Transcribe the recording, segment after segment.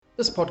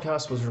This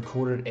podcast was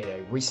recorded at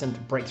a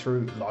recent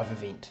Breakthrough live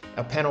event.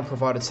 Our panel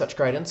provided such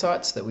great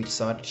insights that we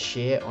decided to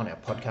share on our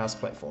podcast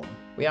platform.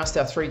 We asked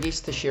our three guests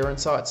to share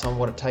insights on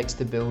what it takes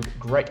to build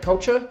great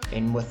culture,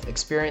 and with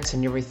experience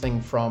in everything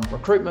from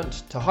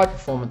recruitment to high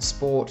performance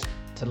sport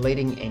to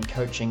leading and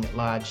coaching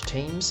large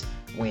teams,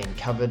 we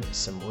uncovered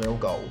some real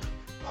gold.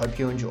 Hope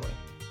you enjoy.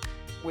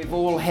 We've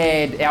all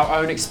had our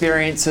own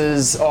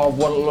experiences of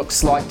what it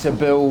looks like to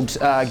build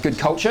good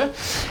culture,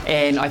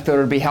 and I thought it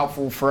would be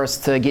helpful for us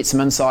to get some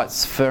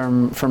insights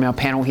from our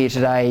panel here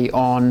today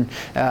on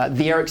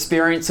their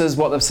experiences,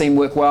 what they've seen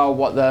work well,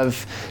 what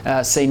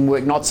they've seen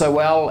work not so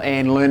well,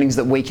 and learnings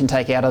that we can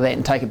take out of that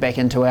and take it back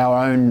into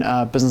our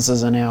own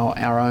businesses and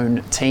our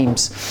own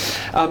teams.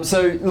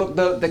 So look,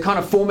 the kind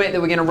of format that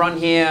we're going to run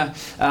here,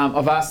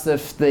 I've asked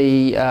if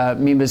the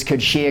members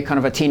could share kind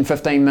of a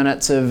 10-15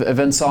 minutes of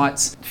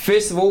insights.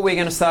 First of all, we're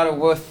going to start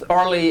with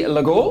Aurélie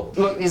Legall.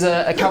 Look, there's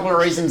a couple of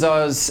reasons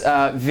I was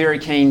very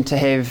keen to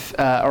have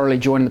Aurélie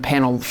join the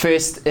panel.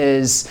 First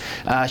is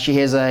she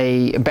has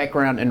a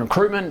background in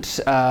recruitment.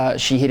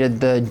 She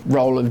headed the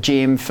role of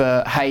GM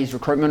for Hayes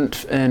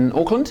Recruitment in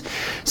Auckland,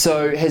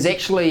 so has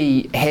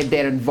actually had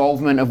that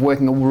involvement of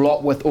working a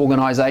lot with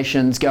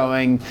organisations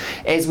going,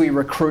 as we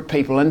recruit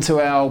people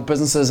into our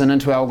businesses and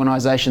into our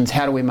organisations,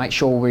 how do we make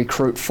sure we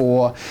recruit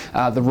for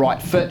the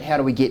right fit? How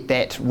do we get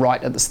that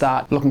right at the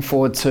start? Looking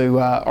forward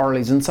to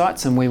Aurélie's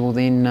insights, and we will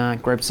then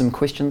grab some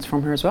questions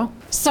from her as well.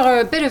 So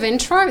a bit of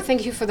intro.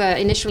 Thank you for the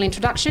initial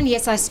introduction.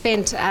 Yes, I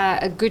spent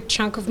a good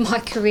chunk of my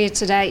career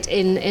to date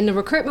in the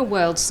recruitment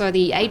world, so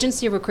the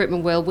agency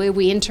recruitment world, where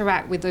we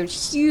interact with a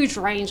huge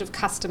range of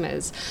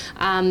customers.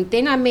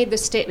 Then I made the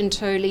step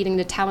into leading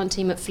the talent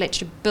team at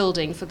Fletcher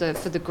Building for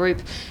the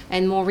group,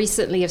 and more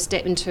recently I've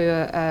stepped into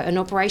an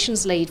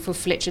operations lead for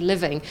Fletcher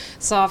Living.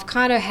 So I've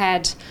kind of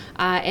had,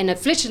 and at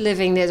Fletcher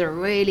Living there's a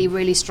really,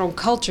 really strong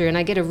culture, and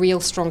I get a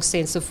real strong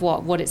sense of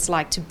what it's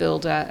like to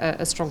build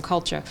a strong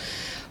culture.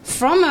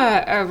 From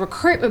a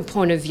recruitment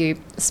point of view,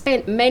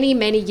 spent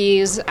many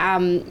years,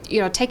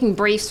 taking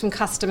briefs from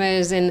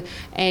customers and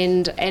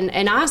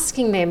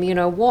asking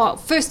them,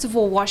 first of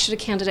all, why should a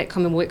candidate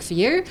come and work for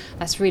you?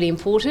 That's really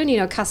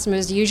important.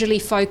 Customers usually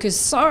focus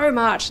so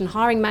much, and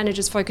hiring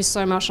managers focus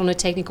so much on the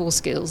technical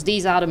skills.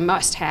 These are the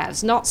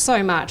must-haves, not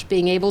so much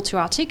being able to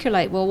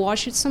articulate, well, why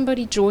should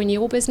somebody join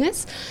your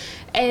business?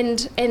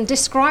 And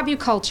describe your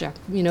culture.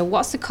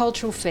 What's the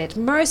cultural fit?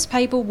 Most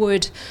people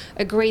would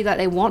agree that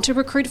they want to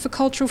recruit for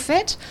cultural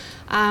fit.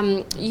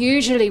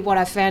 Usually what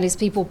I found is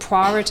people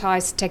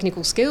prioritize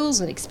technical skills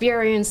and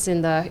experience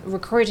in the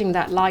recruiting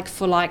that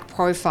like-for-like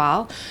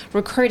profile,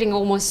 recruiting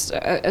almost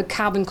a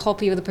carbon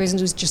copy of the person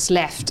who's just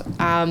left,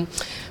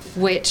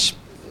 which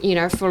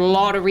for a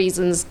lot of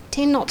reasons,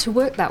 tend not to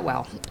work that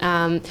well.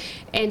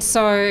 And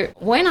so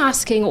when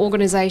asking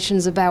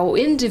organisations or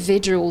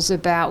individuals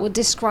about,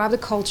 describe the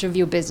culture of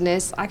your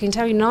business, I can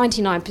tell you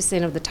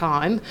 99% of the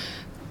time,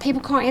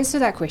 people can't answer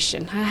that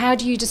question. How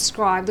do you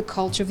describe the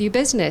culture of your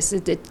business?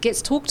 It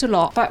gets talked a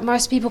lot, but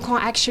most people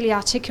can't actually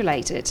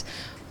articulate it.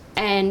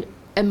 And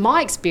in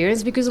my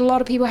experience, because a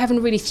lot of people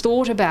haven't really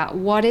thought about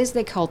what is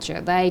their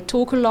culture. They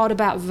talk a lot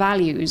about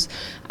values,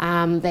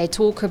 they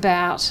talk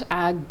about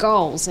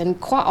goals, and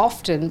quite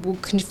often will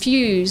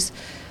confuse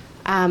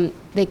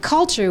their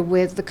culture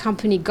with the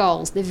company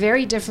goals. They're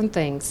very different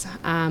things.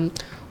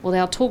 Or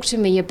they'll talk to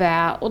me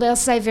about, or they'll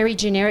say very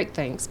generic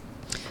things.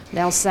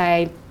 They'll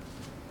say,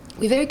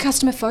 we're very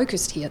customer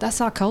focused here, that's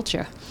our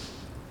culture.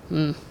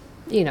 That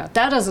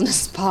doesn't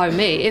inspire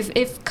me.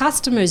 If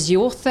customer is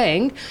your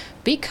thing,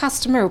 be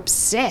customer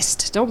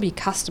obsessed, don't be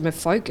customer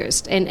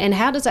focused. And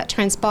how does that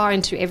transpire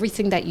into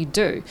everything that you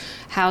do?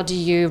 How do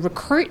you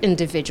recruit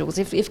individuals?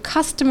 If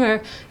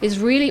customer is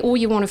really all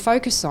you want to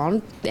focus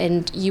on,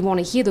 and you want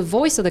to hear the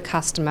voice of the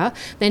customer,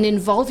 then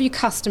involve your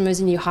customers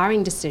in your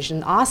hiring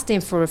decision. Ask them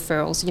for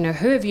referrals.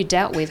 Who have you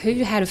dealt with? Who have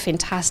you had a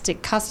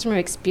fantastic customer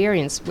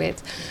experience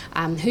with?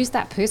 Who's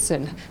that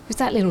person? Who's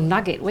that little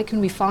nugget? Where can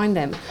we find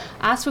them?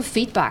 Ask for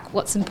feedback,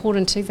 what's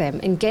important to them,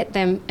 and get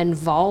them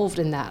involved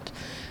in that.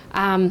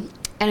 And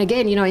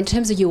again, in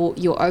terms of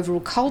your overall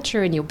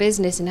culture and your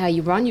business and how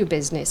you run your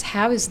business,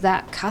 how is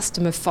that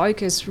customer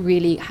focus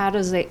really, how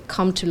does it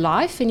come to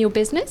life in your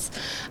business?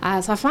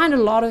 So I find a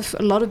lot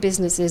of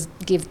businesses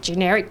give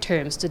generic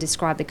terms to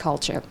describe the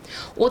culture,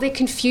 or they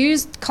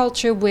confuse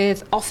culture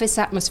with office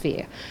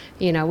atmosphere.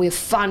 We're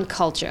fun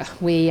culture.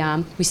 We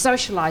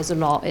socialize a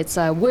lot. It's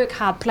a work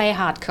hard, play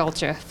hard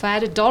culture. If I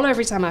had $1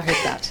 every time I heard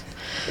that.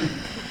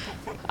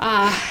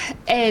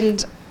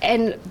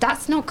 And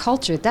that's not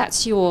culture.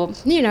 That's your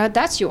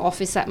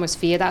office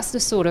atmosphere. That's the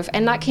sort of,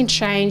 and that can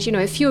change.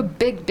 If you're a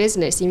big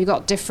business and you've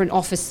got different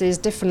offices,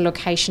 different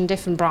location,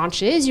 different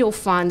branches, you'll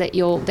find that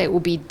there will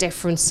be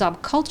different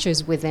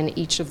subcultures within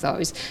each of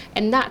those.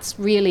 And that's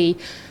really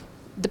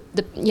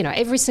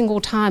every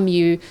single time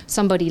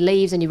somebody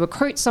leaves and you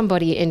recruit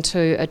somebody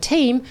into a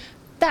team,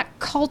 that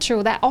culture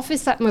or that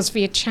office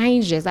atmosphere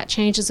changes. That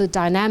changes the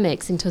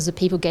dynamics in terms of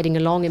people getting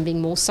along and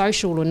being more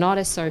social or not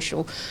as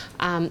social.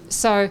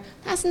 So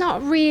that's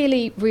not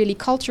really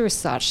culture as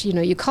such.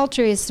 Your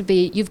culture is to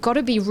be, you've got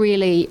to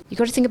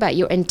think about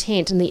your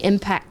intent and the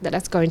impact that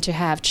that's going to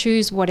have.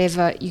 Choose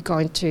whatever you're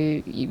going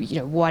to,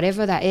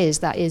 whatever that is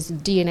the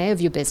DNA of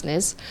your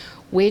business.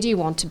 Where do you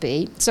want to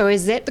be? So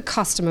is that the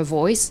customer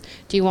voice?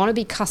 Do you want to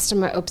be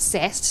customer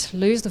obsessed?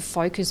 Lose the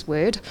focus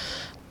word.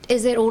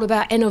 Is it all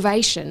about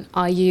innovation?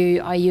 Are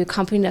you a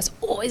company that's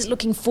always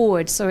looking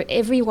forward? So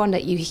everyone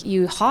that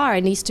you hire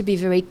needs to be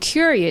very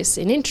curious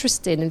and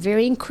interested and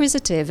very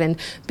inquisitive and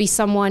be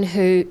someone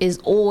who is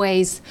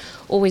always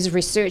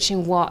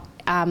researching what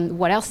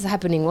else is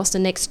happening, what's the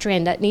next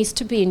trend. That needs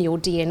to be in your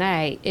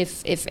DNA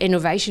if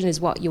innovation is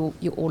what you're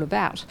all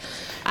about.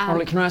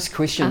 Orly, can I ask a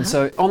question?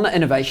 So on the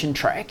innovation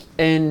track,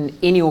 in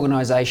any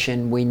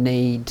organisation we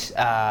need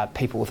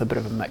people with a bit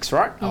of a mix,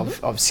 right,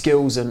 of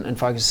skills and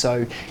focus.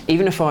 So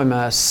even if I'm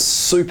a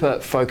super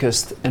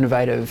focused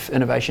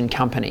innovation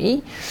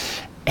company,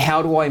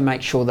 how do I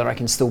make sure that I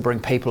can still bring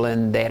people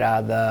in that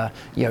are the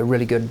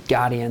really good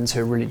guardians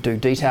who really do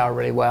detail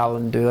really well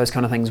and do those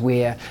kind of things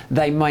where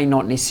they may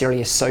not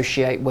necessarily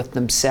associate with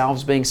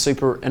themselves being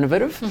super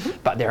innovative,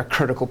 but they're a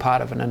critical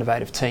part of an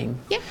innovative team?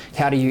 Yeah.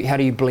 How do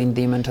you blend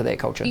them into that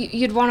culture?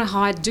 You'd want to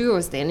hire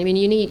doers then. I mean,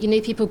 you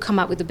need people who come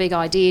up with the big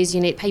ideas.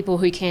 You need people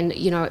who can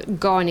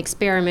go and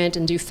experiment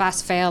and do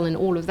fast fail and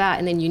all of that,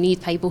 and then you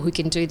need people who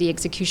can do the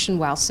execution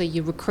well. So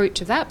you recruit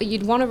to that, but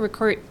you'd want to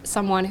recruit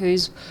someone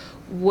who's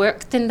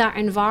worked in that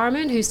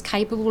environment, who's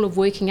capable of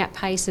working at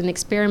pace and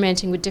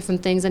experimenting with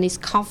different things and is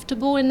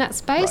comfortable in that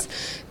space.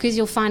 Because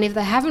you'll find if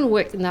they haven't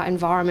worked in that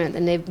environment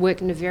and they've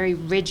worked in a very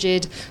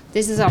rigid,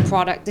 this is our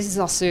product, this is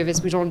our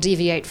service, we don't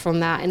deviate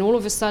from that, and all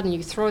of a sudden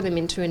you throw them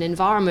into an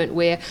environment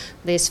where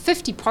there's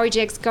 50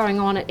 projects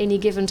going on at any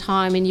given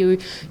time and you're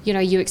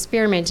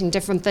experimenting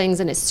different things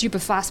and it's super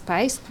fast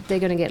paced, they're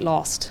going to get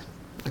lost.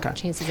 Okay.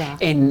 Chances are.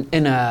 And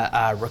in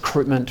a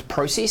recruitment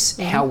process,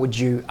 how would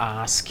you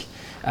ask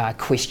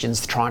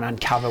questions to try and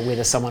uncover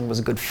whether someone was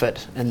a good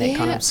fit in that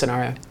kind of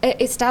scenario?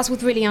 It starts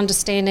with really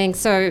understanding.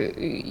 So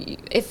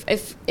if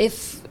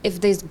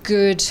there's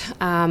good,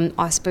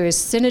 I suppose,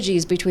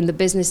 synergies between the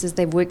businesses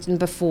they've worked in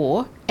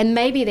before, and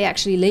maybe they're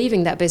actually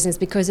leaving that business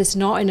because it's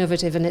not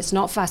innovative and it's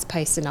not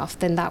fast-paced enough,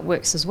 then that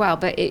works as well.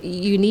 But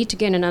you need to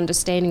get an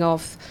understanding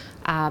of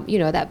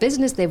that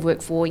business they've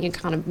worked for. You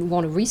kind of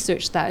want to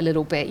research that a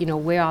little bit.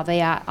 Where are they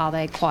at? Are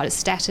they quite a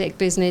static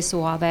business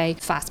or are they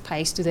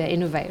fast-paced? Do they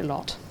innovate a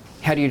lot?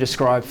 How do you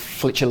describe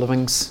Fletcher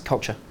Living's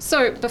culture?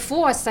 So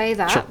before I say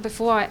that,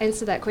 before I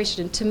answer that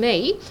question, to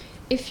me,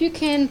 if you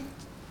can,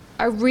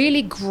 a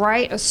really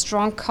great, a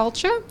strong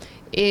culture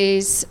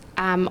is,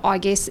 I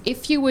guess,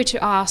 if you were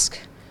to ask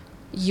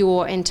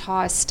your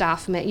entire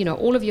staff,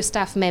 all of your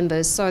staff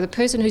members, so the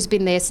person who's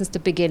been there since the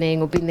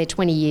beginning or been there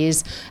 20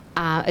 years,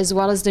 as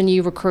well as the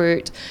new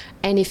recruit,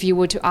 and if you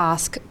were to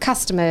ask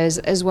customers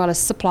as well as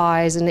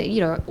suppliers and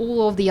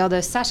all of the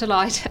other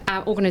satellite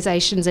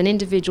organisations and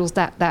individuals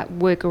that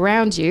work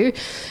around you,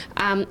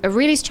 a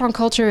really strong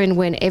culture in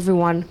when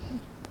everyone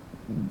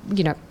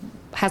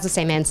has the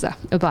same answer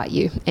about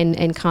you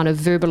and kind of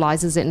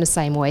verbalizes it in the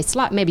same way.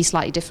 Maybe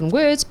slightly different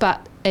words,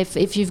 but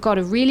if you've got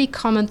a really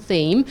common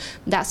theme,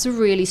 that's a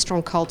really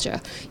strong culture.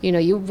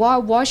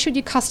 Why should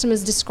your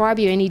customers describe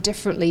you any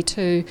differently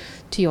to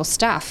your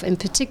staff, and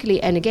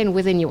particularly, and again,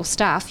 within your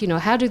staff,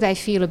 how do they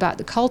feel about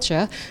the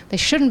culture? There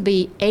shouldn't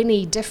be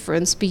any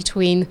difference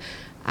between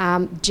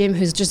Jim,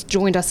 who's just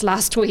joined us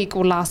last week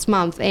or last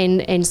month,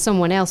 and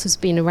someone else who's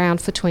been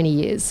around for 20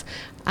 years.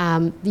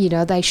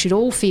 They should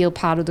all feel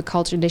part of the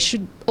culture, and they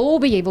should all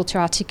be able to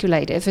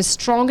articulate it. If it's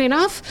strong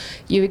enough,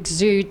 you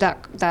exude that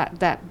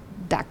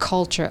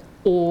culture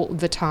all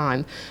the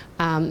time,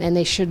 and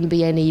there shouldn't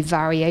be any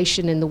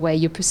variation in the way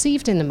you're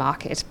perceived in the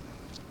market.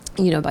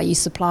 By your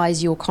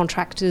suppliers, your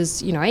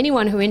contractors,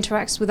 anyone who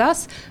interacts with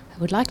us, I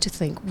would like to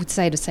think would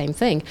say the same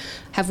thing.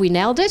 Have we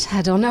nailed it?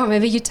 I don't know,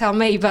 maybe you tell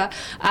me. But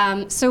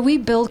so we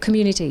build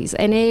communities,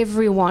 and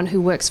everyone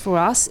who works for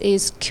us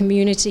is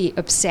community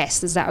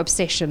obsessed. There's that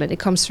obsession, and it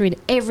comes through in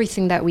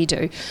everything that we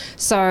do.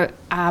 So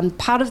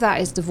part of that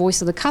is the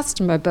voice of the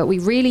customer, but we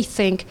really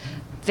think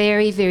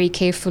very, very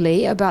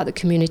carefully about the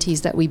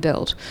communities that we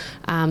build.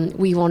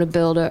 We want to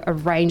build a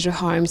range of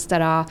homes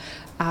that are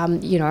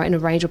in a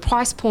range of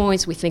price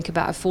points. We think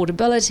about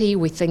affordability.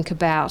 We think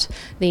about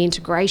the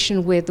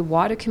integration with the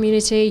wider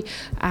community.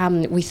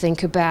 We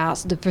think about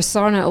the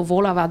persona of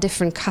all of our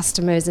different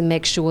customers and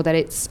make sure that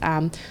it's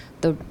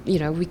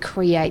we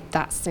create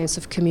that sense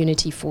of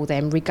community for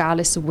them,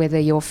 regardless of whether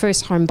you're a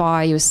first home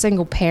buyer, you're a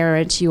single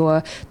parent, you're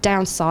a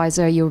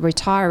downsizer, you're a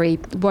retiree,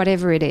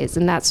 whatever it is.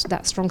 And that's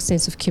that strong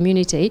sense of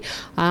community.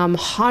 I'm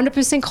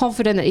 100%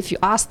 confident that if you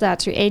ask that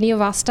to any of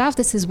our staff,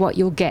 this is what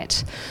you'll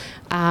get.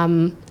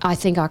 I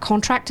think our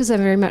contractors are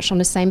very much on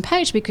the same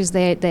page because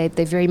they're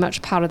very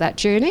much part of that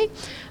journey.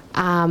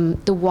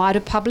 The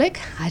wider public,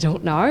 I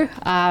don't know.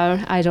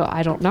 I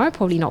don't know.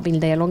 Probably not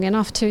been there long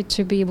enough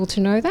to be able to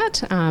know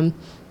that.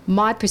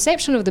 my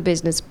perception of the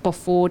business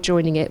before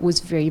joining it was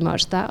very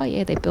much that, oh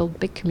yeah, they build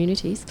big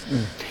communities.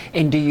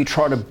 And do you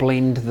try to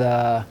blend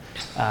the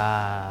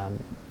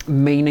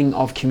meaning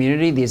of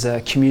community? There's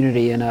a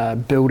community in a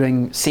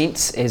building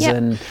sense, as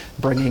in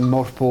bringing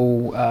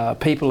multiple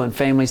people and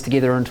families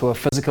together into a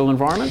physical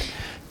environment.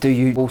 Do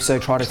you also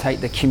try to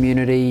take the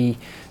community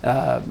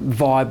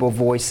vibe or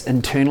voice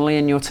internally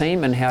in your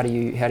team, and how do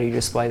you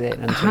display that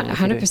internally?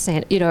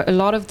 100%. You know, a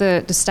lot of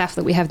the staff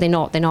that we have, they're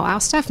not our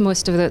staff.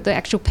 Most of the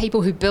actual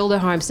people who build their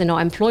homes, they're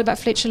not employed by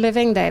Fletcher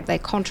Living. They're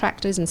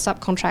contractors and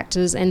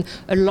subcontractors, and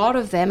a lot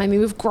of them, I mean,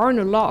 we've grown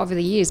a lot over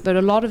the years, but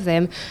a lot of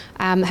them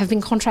have been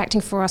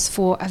contracting for us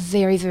for a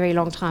very, very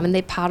long time, and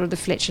they're part of the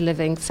Fletcher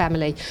Living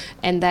family,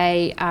 and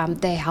they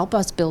help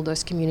us build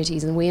those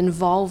communities, and we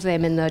involve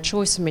them in the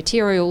choice of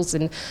materials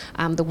and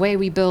the way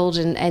we build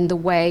and the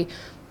way.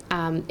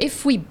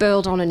 If we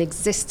build on an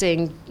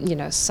existing,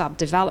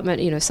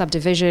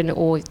 subdivision,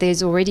 or if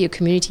there's already a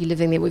community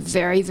living there, we're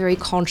very, very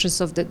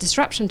conscious of the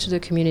disruption to the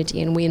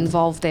community, and we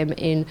involve them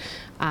in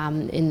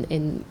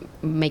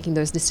making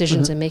those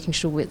decisions and making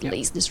sure we're as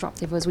least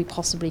disruptive as we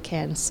possibly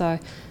can. So,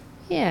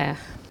 yeah.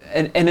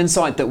 An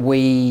insight that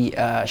we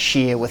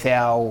share with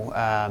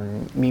our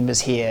members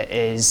here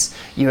is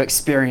you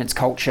experience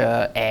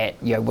culture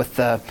with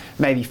the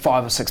maybe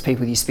 5 or 6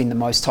 people you spend the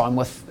most time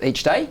with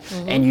each day,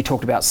 and you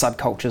talked about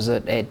subcultures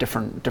at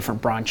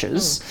different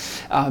branches.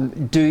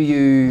 Do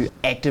you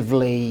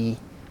actively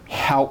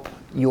help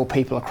your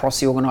people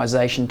across the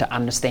organisation to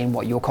understand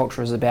what your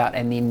culture is about,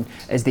 and then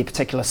is there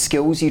particular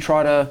skills you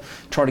try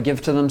to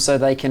give to them so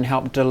they can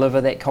help deliver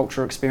that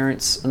culture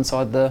experience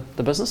inside the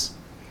business?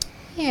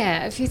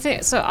 Yeah, if you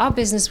think so, our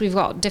business, we've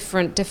got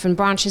different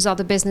branches.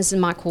 Other businesses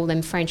might call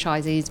them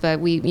franchisees, but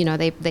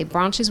they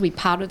branches. We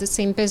part of the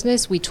same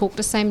business. We talk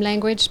the same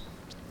language,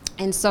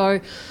 and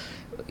so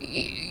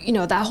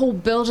that whole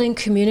building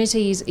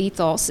communities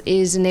ethos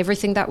is in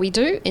everything that we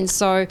do, and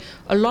so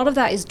a lot of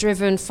that is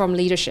driven from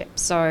leadership.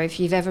 So if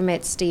you've ever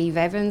met Steve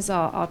Evans,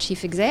 our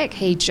chief exec,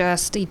 he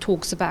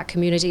talks about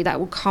community. That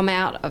will come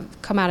out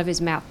of his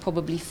mouth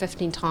probably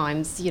 15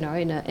 times, in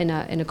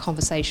a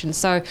conversation.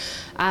 So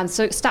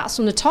it starts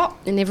from the top,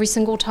 and every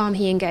single time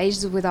he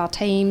engages with our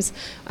teams,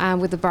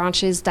 with the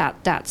branches,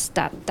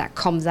 that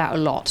comes out a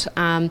lot,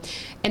 and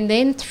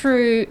then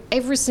through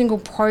every single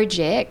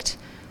project.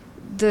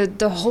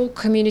 The whole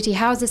community,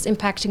 how is this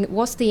impacting?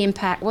 What's the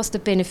impact? What's the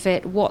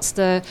benefit? What's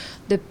the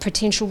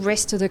potential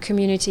rest of the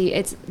community?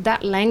 It's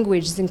that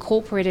language is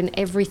incorporated in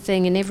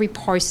everything, in every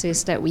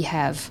process that we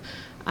have.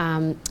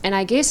 And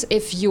I guess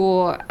if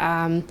your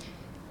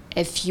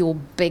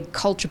big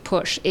culture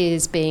push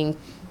is being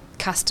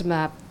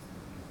customer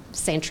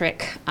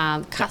centric,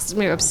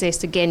 customer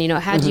obsessed, again,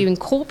 how do you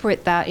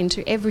incorporate that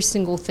into every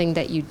single thing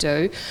that you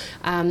do,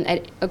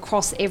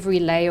 across every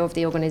layer of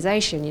the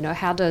organization?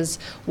 How does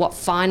what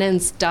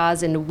finance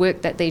does and the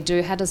work that they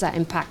do, how does that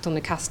impact on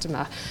the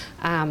customer?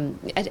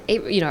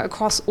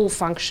 Across all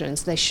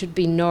functions, there should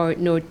be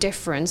no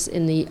difference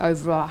in the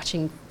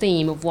overarching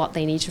theme of what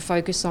they need to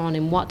focus on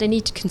and what they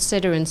need to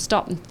consider and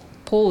stop and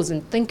pause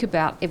and think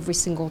about every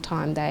single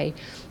time they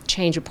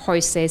change a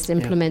process,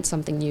 implement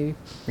something new.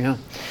 Yeah.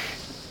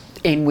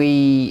 And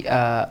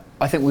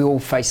I think we all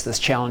face this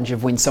challenge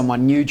of when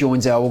someone new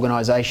joins our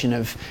organisation,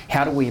 of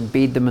how do we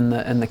embed them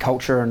in the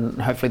culture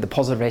and hopefully the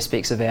positive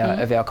aspects of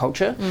our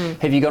culture.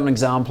 Have you got an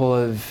example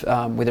of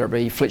whether it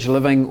be Fletcher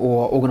Living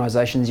or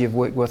organisations you've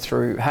worked with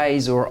through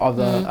Hayes or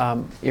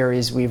other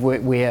areas we've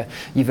worked where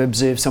you've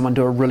observed someone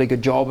do a really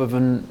good job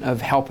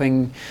of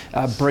helping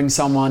bring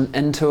someone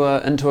into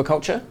a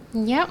culture?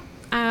 Yep.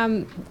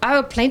 I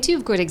have plenty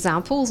of good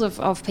examples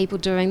of people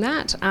doing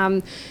that.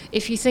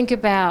 If you think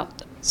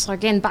about, so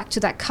again, back to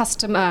that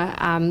customer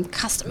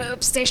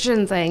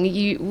obsession thing,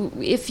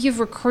 if you've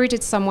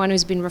recruited someone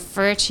who's been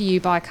referred to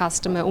you by a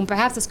customer, or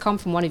perhaps it's come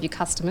from one of your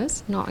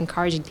customers, not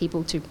encouraging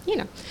people to,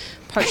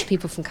 poach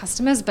people from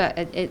customers, but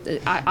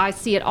I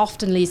see it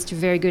often leads to a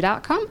very good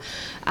outcome.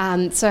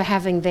 So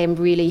having them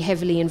really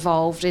heavily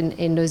involved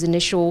in those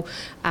initial,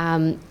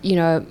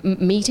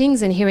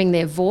 meetings and hearing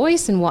their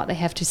voice and what they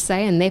have to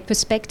say and their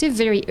perspective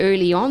very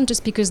early on.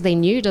 Just because they're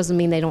new doesn't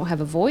mean they don't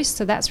have a voice.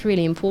 So that's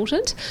really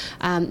important.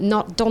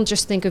 Don't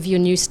just think of your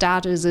new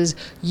starters as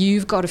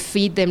you've got to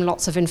feed them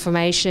lots of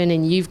information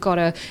and you've got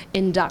to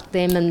induct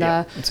them in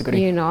the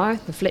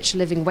Fletcher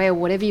Living way or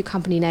whatever your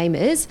company name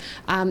is.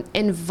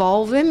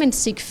 Involve them and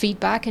seek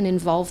feedback and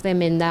involve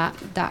them in that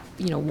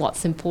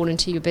what's important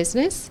to your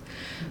business.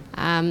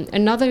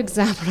 Another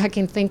example I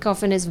can think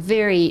of, and is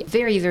very,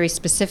 very, very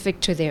specific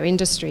to their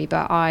industry,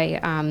 but I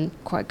am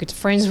quite good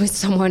friends with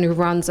someone who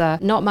runs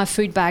not my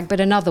food bag, but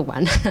another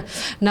one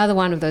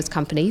of those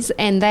companies,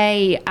 and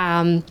they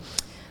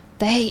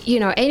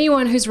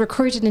anyone who's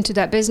recruited into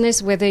that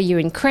business, whether you're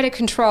in credit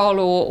control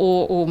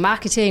or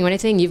marketing or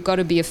anything, you've got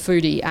to be a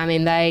foodie. I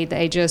mean,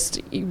 they just,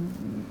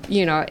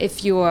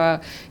 if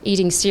you're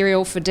eating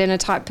cereal for dinner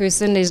type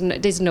person,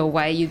 there's no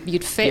way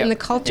you'd fit in the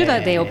culture.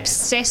 They're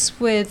obsessed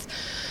with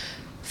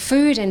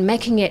food and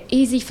making it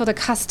easy for the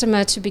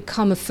customer to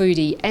become a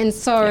foodie. And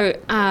so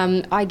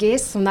I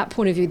guess from that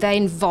point of view, they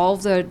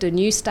involve the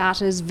new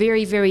starters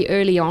very, very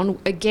early on.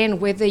 Again,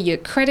 whether you're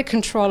credit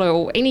controller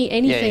or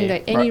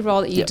any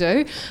role that you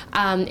do,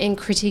 in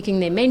critiquing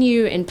their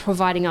menu and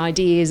providing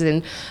ideas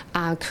and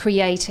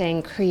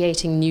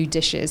creating new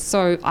dishes.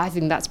 So I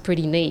think that's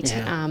pretty neat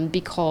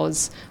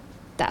because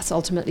that's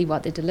ultimately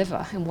what they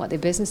deliver and what their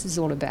business is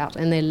all about,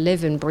 and they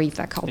live and breathe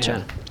that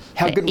culture.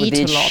 How They good would eat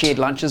their a lot. shared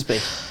lunches be?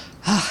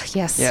 Oh,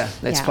 yes. Yeah,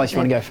 that's the place you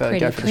want to go for pretty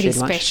the shared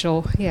lunch.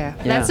 special,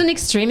 That's an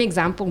extreme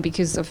example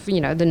because of,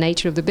 the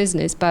nature of the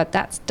business, but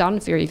that's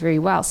done very, very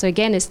well. So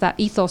again, it's that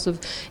ethos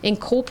of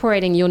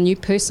incorporating your new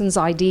person's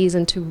ideas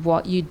into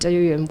what you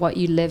do and what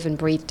you live and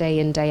breathe day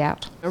in, day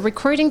out.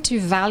 Recruiting to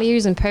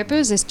values and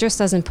purpose is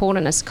just as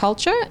important as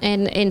culture,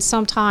 and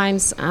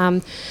sometimes...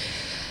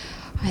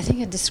 I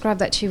think I described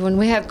that to you when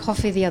we had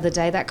coffee the other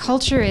day. That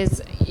culture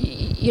is,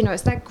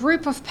 it's that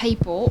group of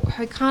people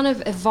who kind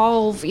of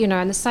evolve, in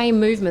the same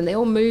movement. They're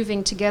all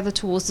moving together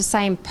towards the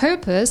same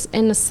purpose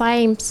in the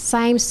same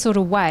sort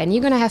of way. And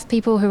you're going to have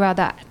people who are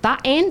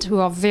that end, who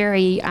are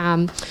very...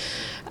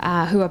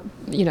 who are,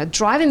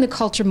 driving the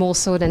culture more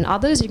so than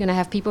others. You're going to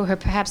have people who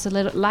are perhaps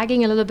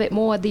lagging a little bit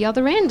more at the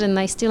other end, and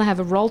they still have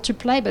a role to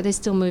play, but they're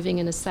still moving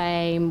in the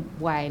same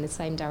way, in the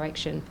same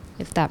direction,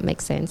 if that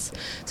makes sense.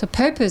 So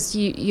purpose,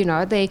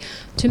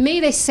 to me,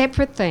 they're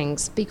separate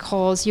things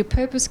because your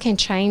purpose can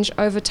change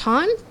over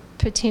time,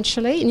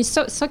 potentially, and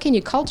so can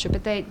your culture,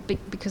 but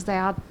because they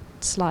are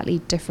slightly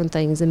different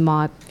things in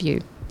my view.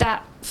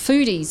 That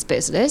foodies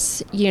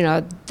business,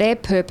 their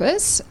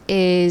purpose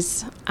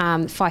is,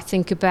 if I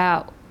think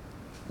about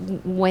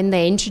when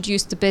they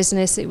introduced the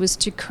business, it was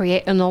to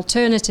create an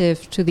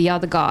alternative to the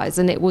other guys,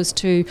 and it was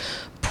to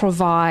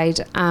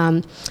provide,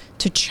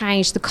 to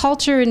change the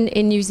culture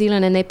in New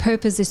Zealand, and their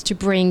purpose is to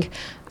bring,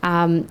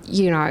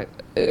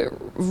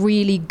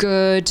 really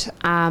good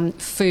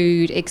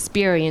food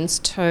experience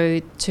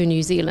to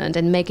New Zealand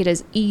and make it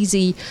as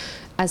easy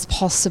as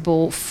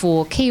possible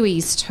for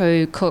Kiwis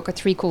to cook a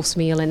 3-course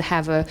meal and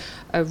have a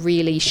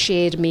really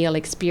shared meal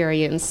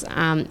experience,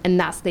 and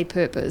that's their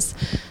purpose.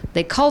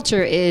 Their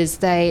culture is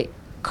they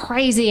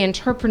crazy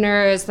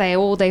entrepreneurs, they're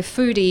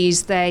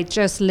foodies, they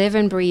just live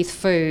and breathe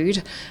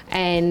food,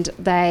 and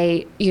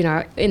they,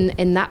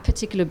 in that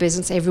particular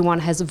business, everyone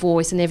has a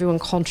voice and everyone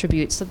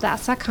contributes. So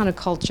that's that kind of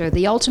culture.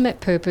 The ultimate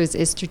purpose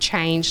is to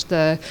change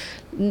the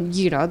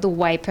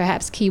way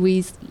perhaps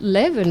Kiwis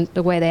live and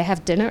the way they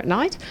have dinner at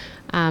night.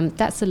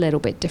 That's a little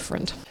bit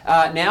different.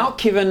 Now,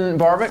 Kevin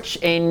Borovich,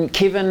 and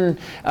Kevin,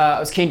 I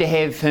was keen to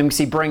have him because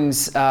he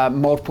brings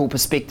multiple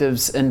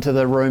perspectives into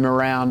the room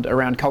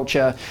around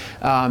culture,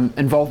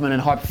 involvement in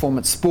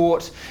high-performance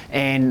sport,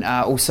 and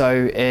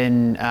also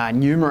in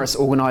numerous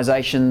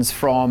organisations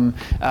from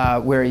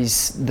where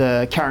he's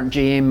the current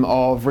GM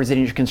of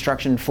residential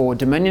construction for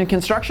Dominion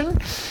Construction,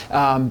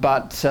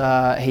 but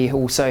he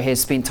also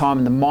has spent time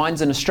in the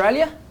mines in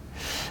Australia.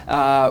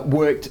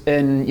 Worked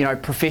in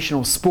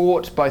professional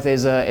sport, both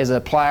as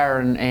a player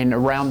and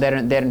around that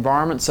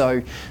environment.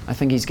 So I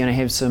think he's going to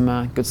have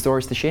some good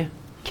stories to share.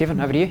 Kevin,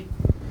 over to you.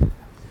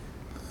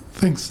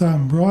 Thanks,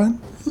 Brian.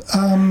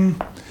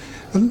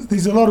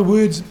 There's a lot of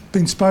words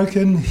been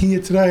spoken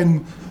here today,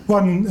 and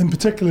one in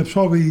particular is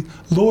probably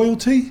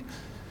loyalty.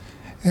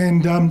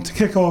 And to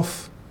kick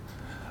off,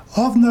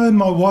 I've known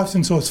my wife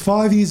since I was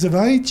 5 years of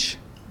age.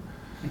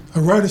 I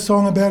wrote a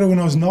song about her when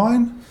I was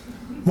 9,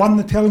 won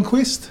the talent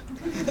quest.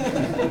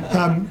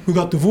 We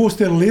got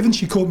divorced at 11.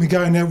 She caught me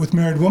going out with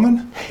married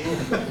women.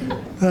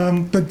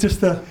 But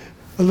just a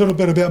little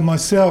bit about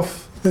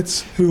myself.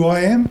 That's who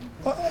I am.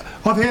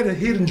 I've had a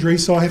head injury,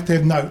 so I have to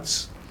have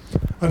notes.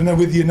 I don't know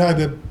whether you know,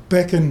 but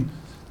back in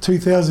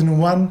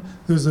 2001,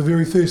 there was the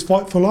very first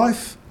Fight for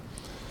Life.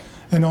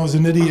 And I was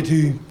an idiot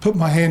who put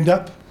my hand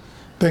up.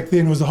 Back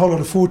then, it was a whole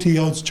lot of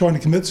 40-year-olds trying to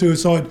commit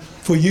suicide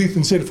for youth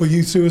instead of for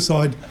youth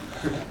suicide.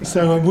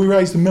 So we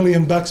raised $1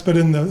 million, but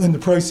in the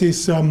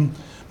process,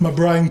 my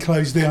brain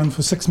closed down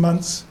for 6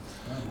 months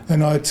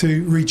and I had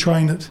to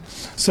retrain it.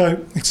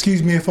 So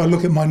excuse me if I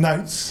look at my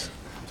notes,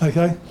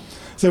 okay?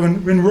 So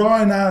when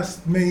Ryan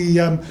asked me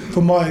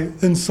for my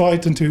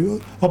insight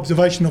into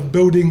observation of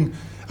building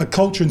a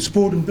culture in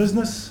sport and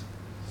business,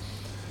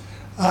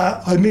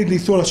 I immediately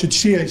thought I should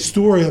share a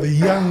story of a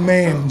young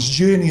man's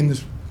journey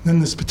in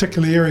this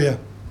particular area.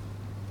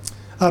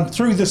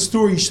 Through this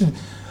story, you should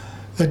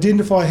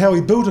identify how he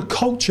built a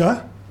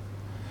culture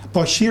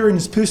by sharing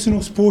his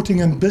personal,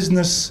 sporting and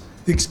business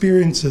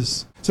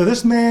experiences. So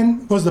this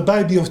man was the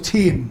baby of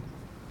 10.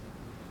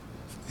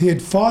 He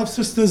had 5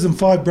 sisters and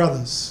 5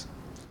 brothers.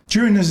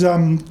 During his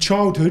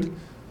childhood,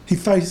 he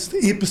faced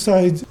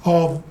episodes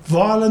of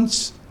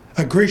violence,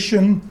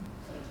 aggression,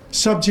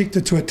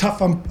 subjected to a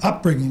tough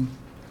upbringing.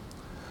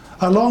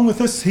 Along with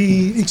this,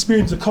 he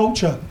experienced a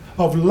culture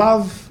of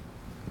love,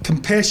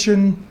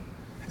 compassion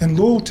and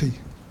loyalty.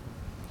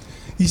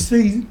 You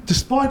see,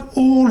 despite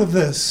all of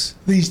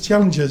these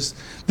challenges,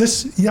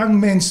 this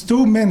young man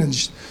still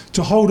managed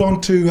to hold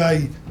on to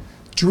a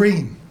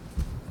dream.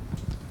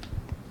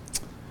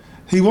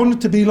 He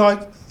wanted to be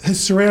like his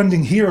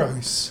surrounding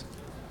heroes.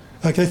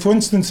 Okay, for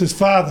instance, his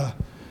father,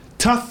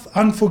 tough,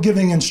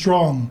 unforgiving and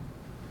strong,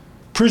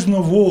 prisoner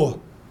of war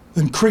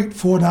in Crete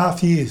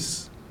 4.5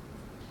 years,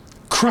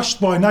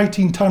 crushed by an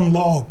 18-ton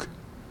log,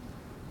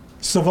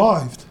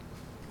 survived,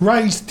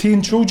 raised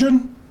 10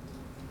 children,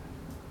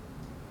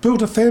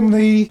 built a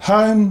family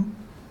home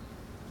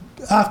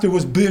after it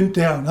was burnt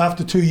down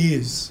after 2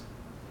 years.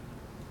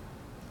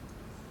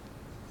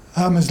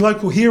 His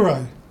local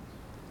hero,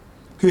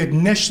 who had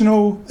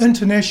national,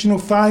 international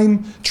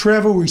fame,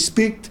 travel,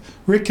 respect,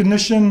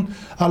 recognition,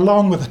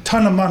 along with a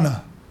ton of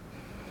mana.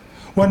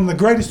 One of the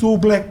greatest All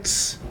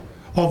Blacks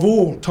of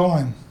all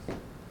time.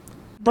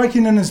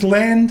 Breaking in his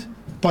land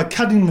by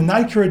cutting an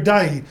acre a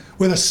day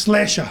with a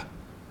slasher.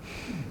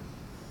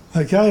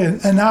 Okay,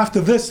 and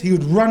after this he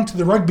would run to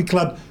the rugby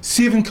club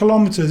 7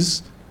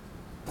 kilometres,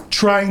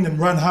 train and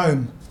run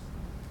home.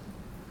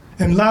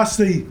 And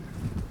lastly,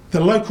 the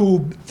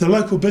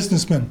local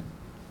businessman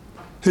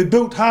who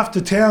built half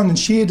the town and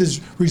shared his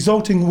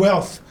resulting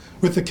wealth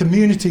with the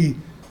community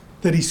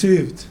that he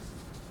served.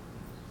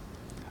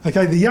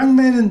 Okay, the young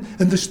man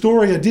in the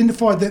story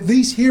identified that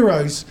these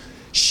heroes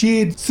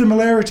shared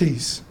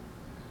similarities.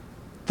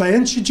 They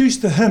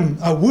introduced to him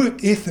a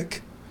work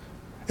ethic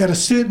at a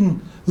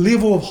certain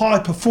level of high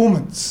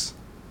performance,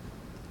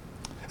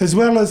 as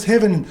well as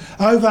having an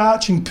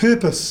overarching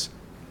purpose.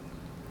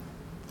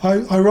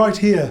 I write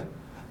here,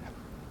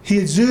 he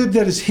observed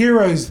that his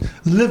heroes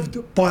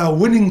lived by a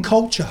winning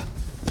culture.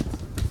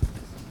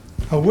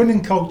 A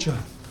winning culture.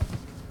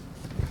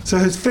 So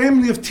his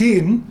family of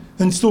 10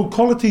 instilled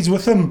qualities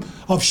with him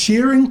of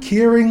sharing,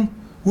 caring,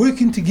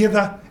 working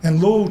together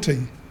and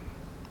loyalty.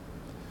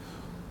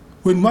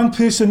 When one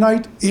person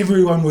ate,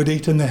 everyone would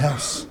eat in the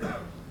house.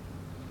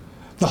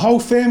 The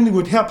whole family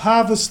would help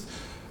harvest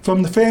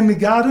from the family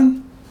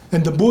garden,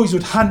 and the boys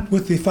would hunt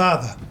with their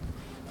father.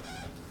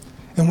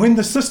 And when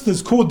the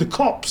sisters called the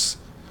cops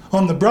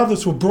on the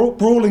brothers who were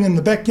brawling in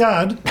the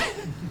backyard,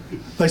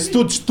 they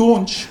stood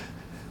staunch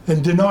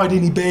and denied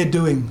any bad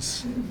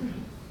doings.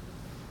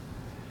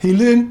 He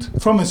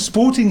learnt from his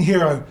sporting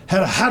hero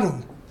how to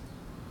huddle.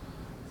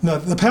 Now,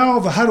 the power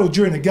of a huddle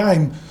during a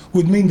game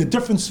would mean the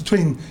difference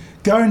between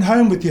going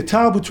home with your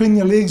tail between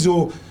your legs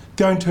or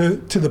going to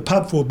the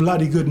pub for a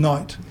bloody good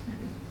night.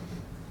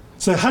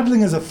 So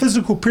huddling is a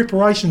physical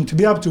preparation to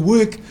be able to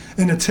work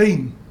in a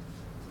team.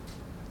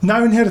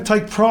 Knowing how to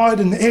take pride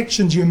in the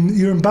actions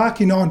you're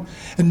embarking on,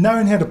 and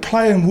knowing how to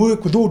play and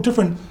work with all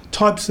different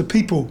types of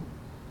people.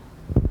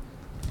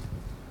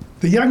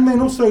 The young man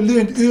also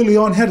learned early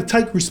on how to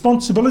take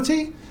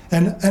responsibility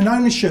and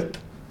ownership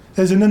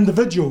as an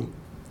individual.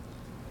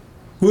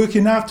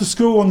 Working after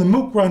school on the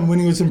milk run when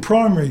he was in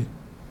primary,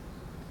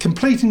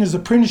 completing his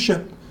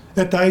apprenticeship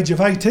at the age of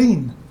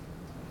 18,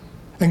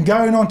 and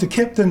going on to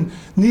captain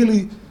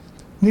nearly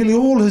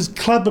all his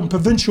club and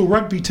provincial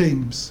rugby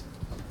teams.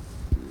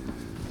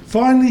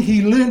 Finally,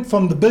 he learnt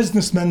from the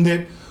businessman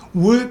that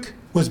work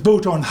was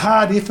built on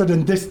hard effort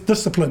and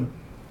discipline,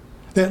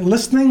 that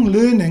listening,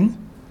 learning,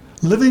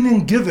 living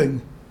and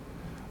giving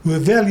were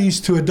values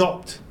to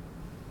adopt.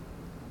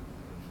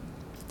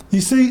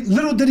 You see,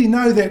 little did he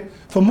know that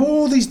from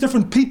all these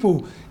different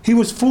people, he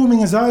was forming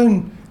his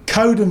own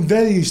code and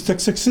values to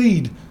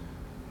succeed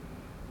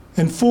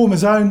and form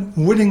his own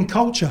winning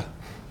culture.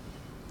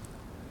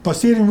 By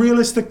setting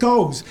realistic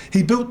goals,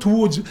 he built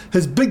towards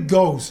his big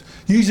goals,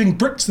 using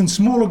bricks and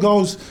smaller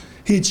goals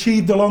he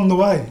achieved along the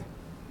way.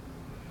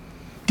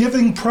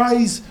 Giving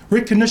praise,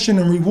 recognition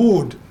and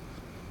reward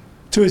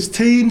to his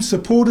team,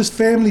 supporters,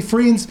 family,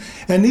 friends,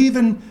 and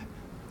even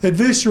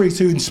adversaries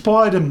who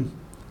inspired him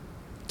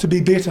to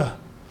be better.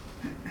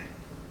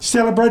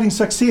 Celebrating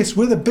success,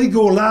 whether big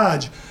or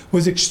large,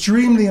 was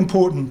extremely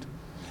important.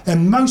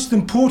 And most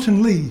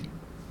importantly,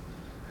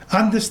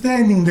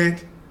 understanding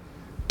that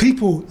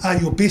people are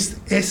your best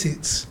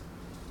assets.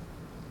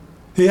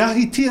 He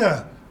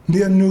ahitea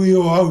mea nui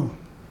o au.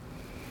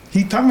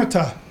 He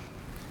tangata,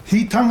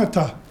 he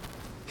tangata,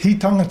 he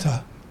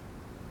tangata.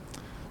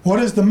 What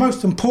is the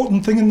most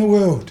important thing in the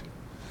world?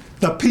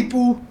 The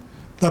people,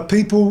 the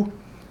people,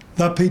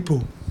 the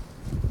people.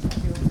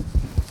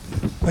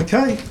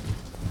 Okay,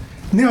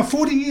 now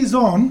 40 years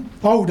on,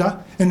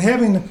 older, and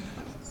having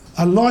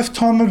a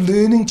lifetime of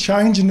learning,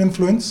 change and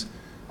influence,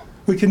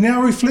 we can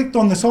now reflect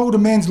on this older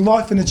man's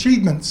life and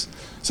achievements.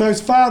 So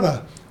his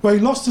father, well, he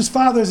lost his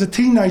father as a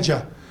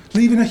teenager,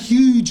 leaving a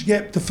huge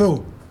gap to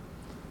fill.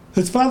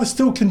 His father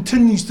still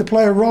continues to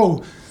play a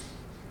role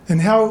in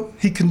how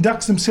he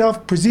conducts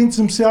himself, presents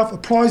himself,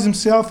 applies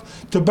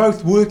himself to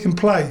both work and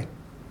play.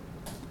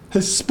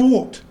 His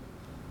sport,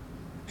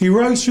 he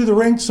rose through the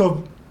ranks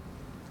of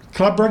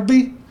club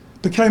rugby,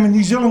 became a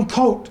New Zealand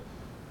Colt,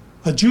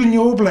 a junior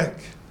All Black,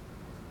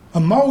 a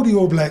Māori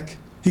All Black.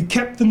 He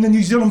captained the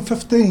New Zealand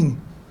 15,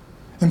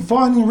 and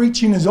finally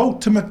reaching his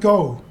ultimate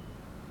goal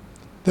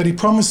that he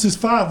promised his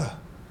father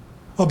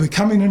of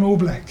becoming an All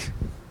Black.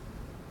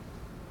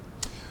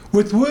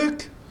 With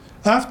work,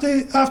 after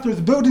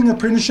his building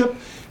apprenticeship,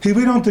 he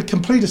went on to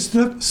complete a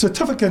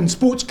certificate in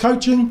sports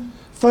coaching,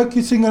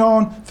 focusing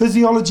on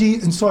physiology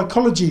and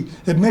psychology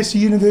at Massey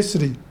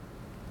University.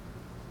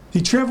 He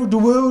travelled the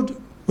world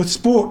with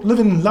sport,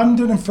 living in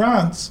London and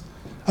France,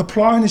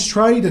 applying his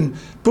trade and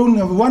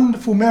building a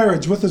wonderful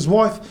marriage with his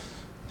wife,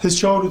 his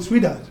childhood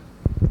sweetheart.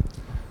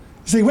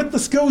 See, with the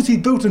skills he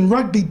built in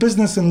rugby,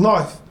 business and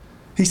life,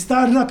 he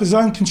started up his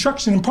own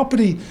construction and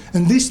property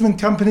investment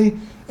company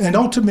and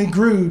ultimately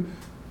grew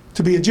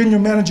to be a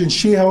general manager and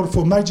shareholder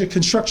for a major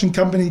construction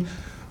company,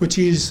 which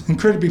he is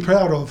incredibly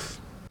proud of.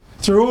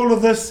 Through all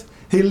of this,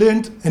 he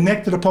learnt and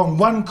acted upon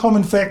one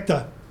common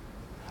factor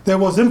that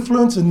was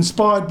influenced and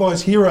inspired by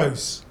his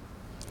heroes,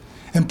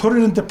 and put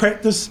it into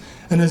practice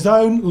in his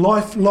own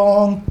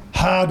lifelong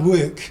hard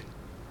work.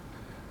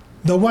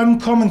 The one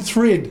common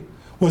thread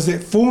was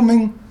that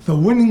forming the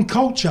winning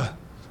culture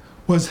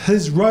was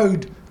his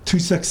road to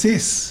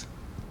success.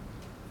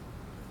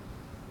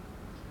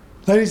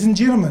 Ladies and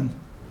gentlemen,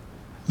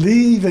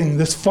 leaving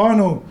this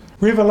final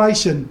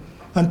revelation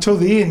until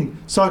the end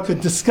so I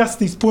could discuss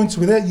these points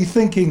without you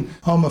thinking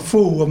I'm a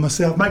fool of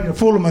myself, making a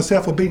fool of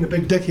myself or being a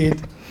big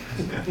dickhead.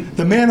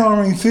 The man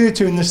I refer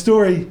to in the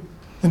story,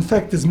 in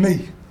fact, is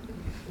me.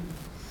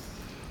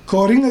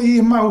 Ko ringa I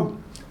e mau,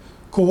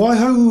 ko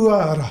waihau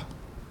uara,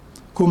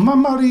 ko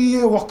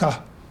mamari e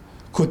waka,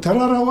 ko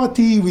tararawa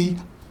te iwi,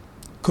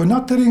 ko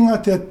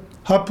nataringa te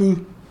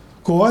hapu,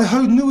 ko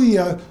waihau nui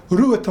a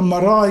rua te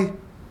marae,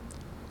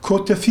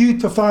 ko te whiu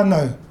te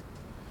whānau,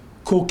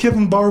 ko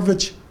Kevin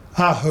Borovich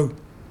ahau.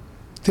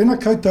 Tēnā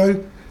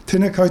koutou,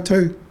 tēnā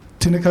koutou,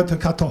 tēnā koutou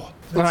katoa.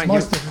 That's my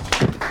story.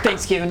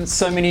 Thanks, Kevin.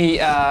 So many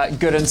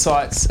good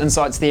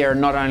insights there,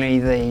 and not only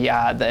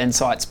the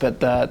insights, but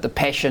the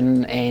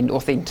passion and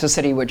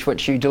authenticity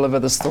which you deliver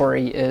the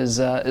story is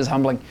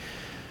humbling.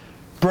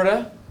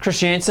 Britta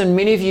Christiansen,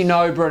 many of you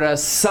know Britta.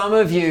 Some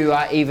of you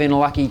are even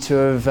lucky to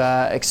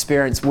have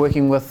experienced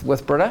working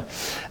with Britta.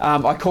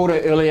 I called her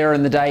earlier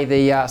in the day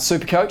the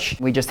super coach.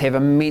 We just have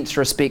immense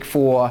respect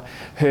for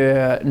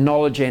her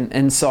knowledge and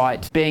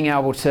insight, being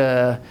able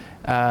to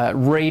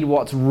read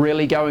what's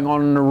really going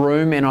on in a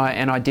room and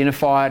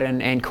identify it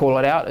and call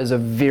it out is a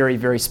very,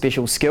 very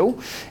special skill.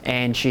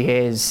 And she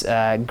has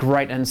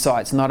great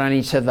insights, not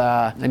only to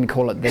the, let me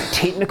call it, the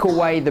technical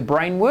way the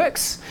brain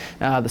works,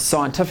 the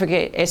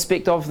scientific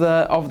aspect of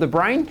the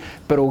brain,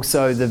 but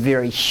also the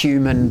very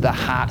human, the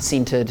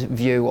heart-centered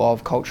view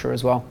of culture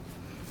as well.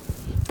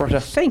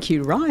 Britta. Thank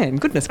you, Ryan.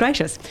 Goodness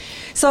gracious.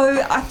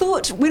 So I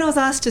thought, when I was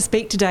asked to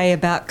speak today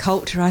about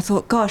culture, I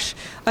thought, gosh,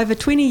 over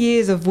 20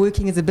 years of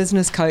working as a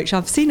business coach,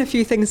 I've seen a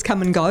few things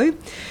come and go.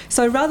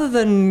 So rather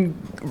than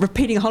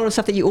repeating a whole lot of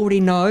stuff that you already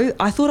know,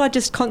 I thought I'd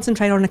just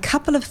concentrate on a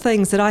couple of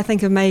things that I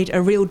think have made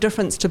a real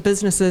difference to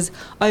businesses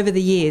over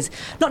the years.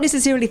 Not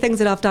necessarily things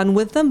that I've done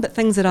with them, but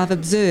things that I've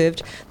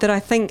observed that I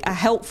think are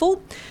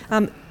helpful,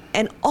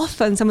 and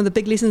often some of the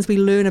big lessons we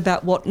learn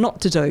about what not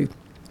to do.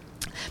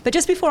 But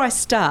just before I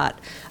start,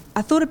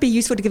 I thought it'd be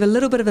useful to give a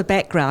little bit of a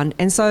background.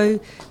 And so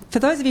for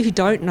those of you who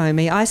don't know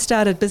me, I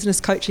started business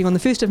coaching on the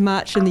 1st of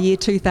March in the year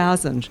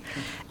 2000.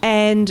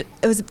 And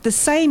it was the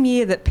same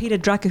year that Peter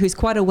Drucker, who's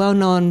quite a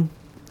well-known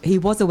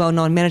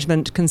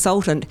management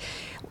consultant,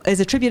 is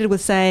attributed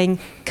with saying,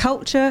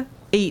 culture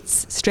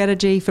eats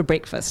strategy for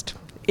breakfast.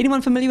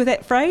 Anyone familiar with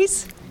that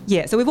phrase?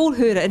 Yeah, so we've all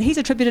heard it, and he's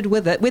attributed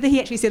with it. Whether he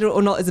actually said it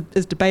or not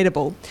is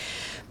debatable.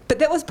 But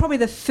that was probably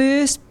the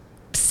first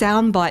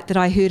soundbite that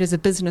I heard as a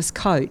business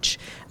coach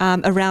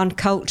around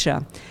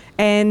culture,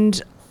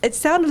 and it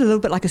sounded a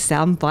little bit like a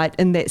soundbite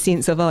in that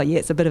sense of, oh yeah,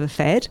 it's a bit of a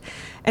fad.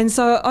 And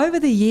so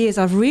over the years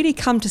I've really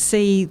come to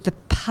see the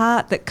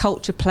part that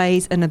culture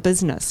plays in a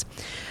business.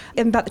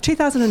 In about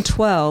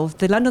 2012,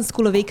 the London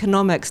School of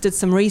Economics did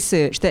some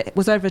research that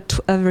was over a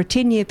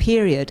 10-year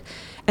period,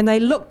 and they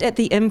looked at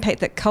the impact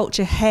that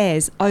culture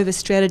has over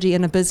strategy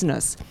in a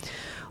business.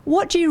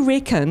 What do you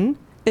reckon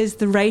is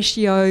the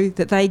ratio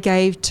that they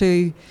gave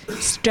to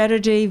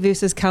strategy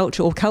versus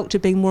culture, or culture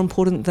being more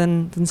important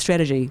than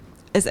strategy?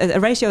 Is a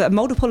ratio, a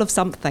multiple of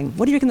something.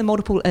 What do you reckon the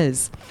multiple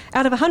is?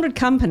 Out of 100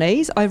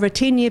 companies over a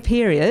 10-year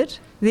period,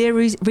 their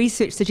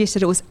research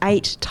suggested it was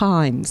 8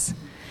 times.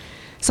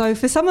 So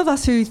for some of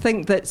us who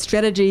think that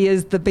strategy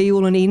is the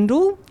be-all and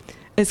end-all,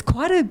 it's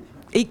quite a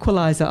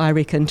equaliser, I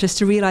reckon, just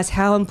to realise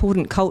how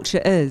important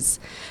culture is.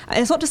 And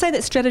it's not to say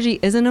that strategy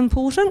isn't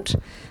important.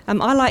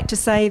 I like to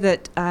say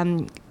that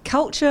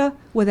culture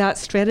without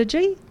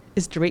strategy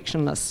is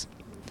directionless.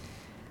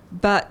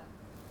 But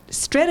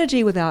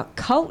strategy without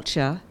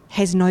culture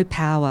has no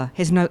power,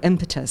 has no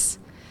impetus.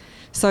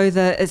 So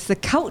it's the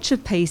culture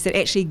piece that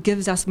actually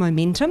gives us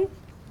momentum.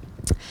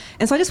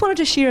 And so I just wanted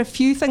to share a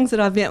few things that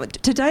I've learned.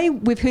 Today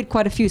we've heard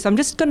quite a few, so I'm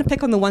just going to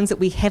pick on the ones that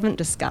we haven't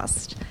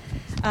discussed.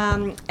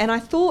 And I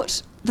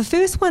thought the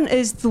first one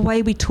is the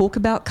way we talk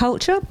about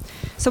culture.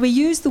 So we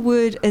use the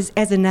word as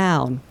a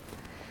noun.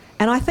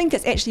 And I think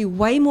it's actually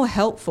way more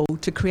helpful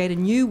to create a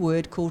new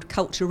word called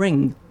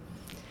culturing,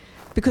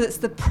 because it's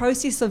the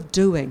process of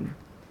doing.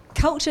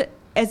 Culture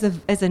as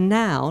a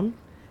noun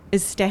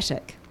is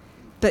static.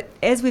 But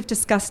as we've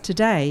discussed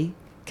today,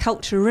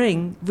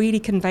 culturing really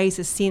conveys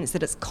a sense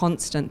that it's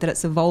constant, that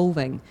it's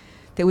evolving,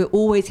 that we're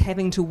always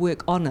having to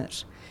work on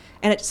it.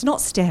 And it's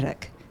not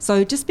static.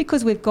 So just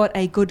because we've got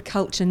a good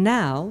culture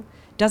now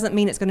doesn't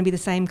mean it's going to be the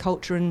same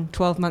culture in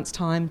 12 months'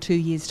 time, 2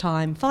 years'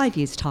 time, 5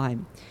 years'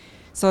 time.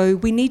 So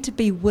we need to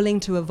be willing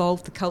to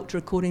evolve the culture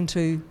according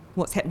to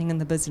what's happening in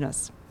the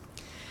business.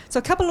 So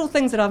a couple of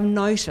things that I've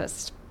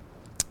noticed.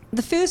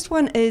 The first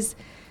one is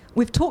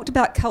we've talked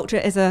about culture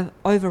as an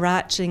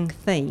overarching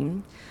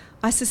theme.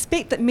 I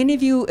suspect that many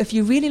of you, if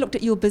you really looked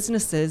at your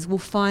businesses, will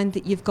find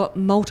that you've got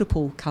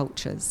multiple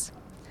cultures.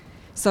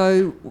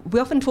 So we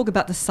often talk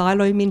about the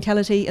silo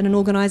mentality in an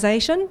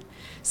organisation.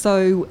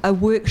 So a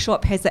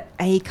workshop has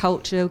a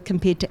culture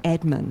compared to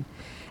admin.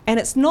 And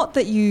it's not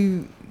that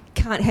you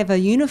can't have a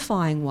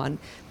unifying one,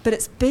 but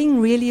it's being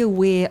really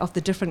aware of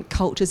the different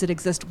cultures that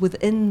exist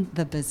within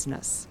the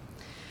business.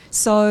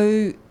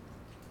 So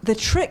the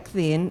trick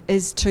then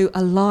is to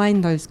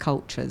align those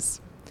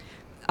cultures.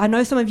 I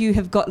know some of you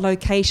have got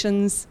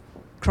locations,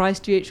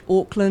 Christchurch,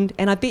 Auckland,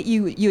 and I bet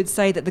you would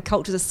say that the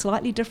cultures are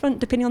slightly different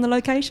depending on the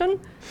location.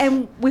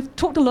 And we've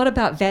talked a lot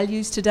about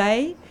values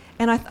today,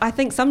 and I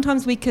think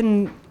sometimes we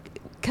can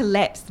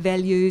collapse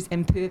values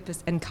and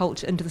purpose and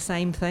culture into the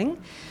same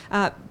thing.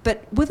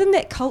 But within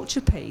that culture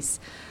piece,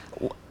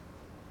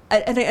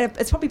 and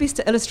it's probably best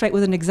to illustrate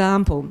with an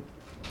example,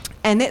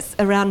 and that's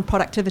around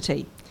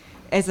productivity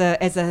as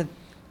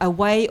a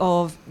way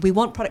of, we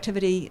want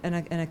productivity in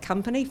a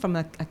company from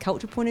a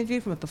culture point of view,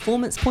 from a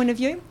performance point of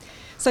view.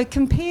 So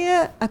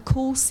compare a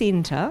call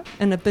centre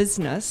in a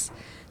business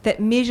that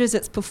measures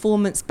its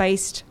performance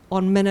based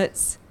on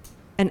minutes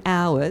and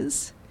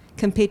hours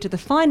compared to the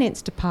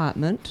finance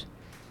department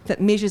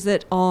that measures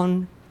it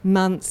on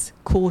months,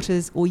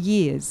 quarters or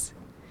years.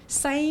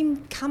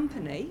 Same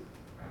company,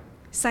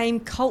 same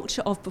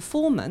culture of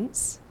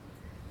performance,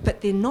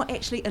 but they're not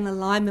actually in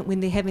alignment when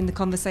they're having the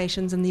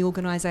conversations in the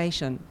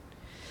organisation.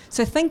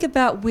 So think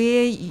about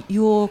where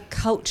your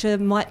culture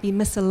might be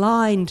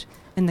misaligned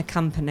in the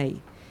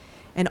company.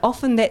 And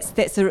often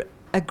that's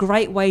a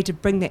great way to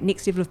bring that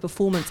next level of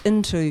performance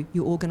into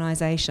your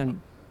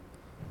organisation.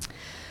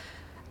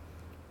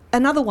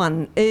 Another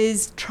one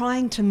is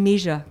trying to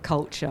measure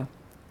culture.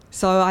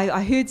 So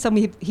I heard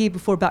somebody here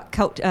before about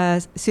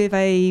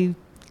survey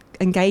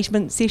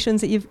engagement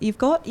sessions that you've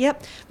got.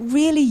 Yep,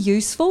 really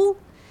useful,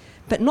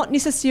 but not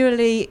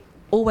necessarily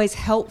always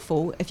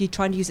helpful if you're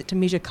trying to use it to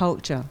measure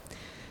culture.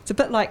 It's a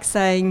bit like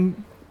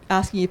asking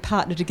your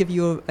partner to give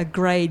you a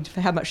grade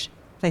for how much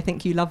they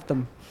think you love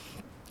them.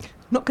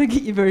 Not going to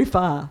get you very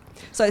far.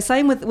 So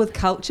same with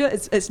culture.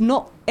 It's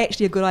not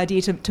actually a good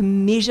idea to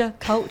measure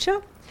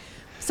culture.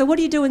 So what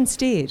do you do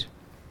instead?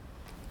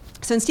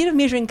 So instead of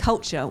measuring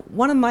culture,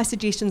 one of my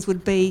suggestions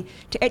would be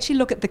to actually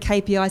look at the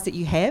KPIs that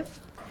you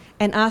have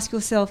and ask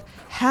yourself,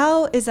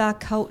 how is our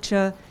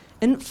culture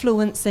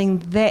influencing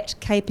that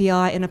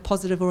KPI in a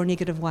positive or a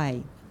negative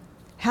way?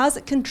 How's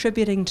it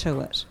contributing to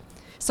it?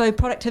 So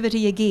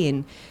productivity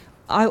again.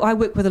 I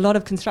work with a lot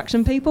of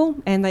construction people,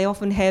 and they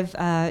often have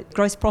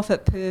gross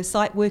profit per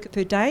site worker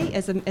per day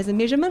as a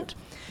measurement.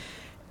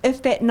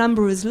 If that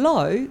number is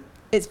low,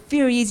 it's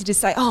very easy to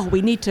say, oh,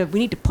 we need to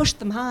push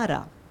them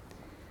harder.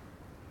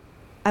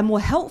 A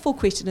more helpful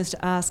question is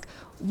to ask,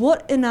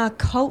 what in our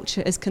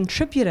culture is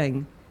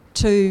contributing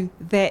to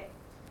that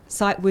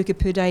site worker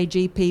per day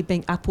GP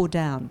being up or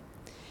down?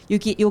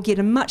 You'll get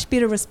a much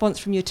better response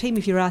from your team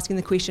if you're asking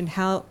the question,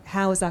 how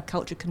is our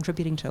culture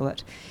contributing to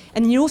it?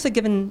 And then you're also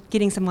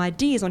getting some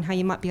ideas on how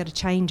you might be able to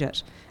change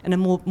it in a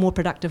more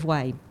productive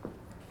way.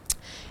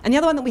 And the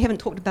other one that we haven't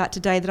talked about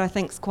today that I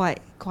think is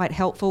quite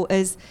helpful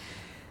is,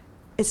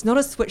 it's not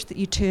a switch that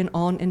you turn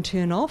on and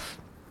turn off.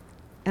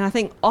 And I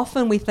think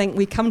often we think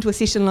we come to a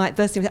session like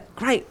this and we think,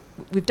 great,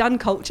 we've done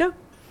culture,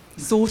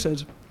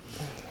 sorted.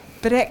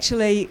 But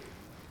actually,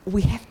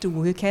 we have to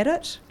work at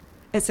it.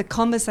 It's a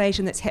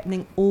conversation that's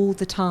happening all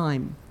the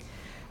time.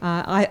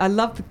 I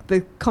love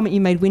the comment you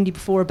made, Wendy,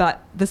 before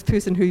about this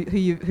person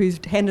who's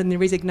handed in their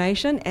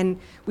resignation, and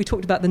we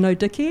talked about the no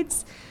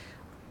dickheads.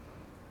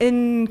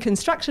 In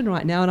construction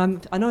right now,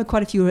 and I know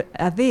quite a few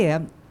are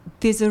there,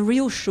 there's a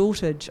real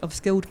shortage of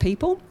skilled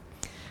people.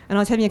 And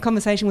I was having a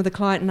conversation with a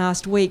client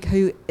last week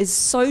who is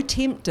so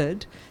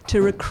tempted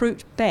to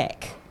recruit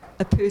back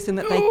a person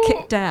that they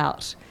kicked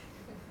out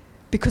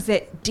because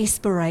that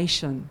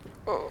desperation.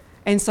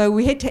 And so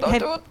we had to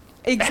have...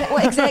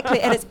 Exactly,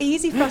 and it's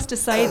easy for us to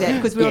say that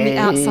because we're on the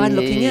outside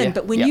looking in.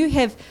 But when you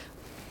have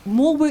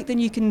more work than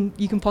you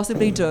can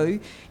possibly do,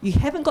 you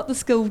haven't got the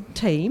skilled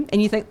team,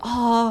 and you think,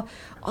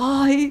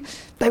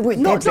 they weren't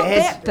not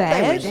that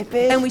bad.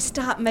 And we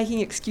start making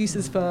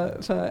excuses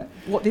for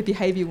what their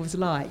behaviour was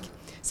like.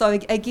 So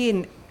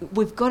again,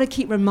 we've got to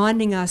keep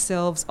reminding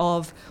ourselves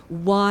of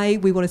why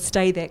we want to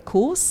stay that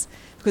course,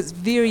 because it's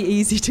very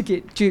easy to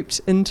get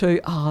duped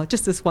into,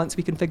 just this once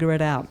we can figure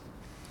it out.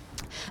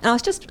 And I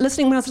was just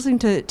listening, when I was listening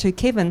to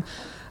Kevin,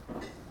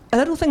 a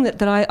little thing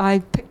that I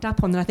picked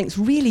up on that I think is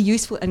really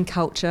useful in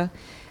culture,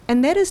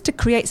 and that is to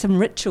create some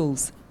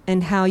rituals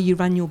in how you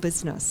run your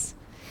business.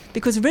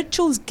 Because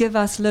rituals give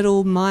us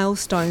little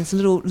milestones,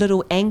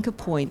 little anchor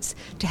points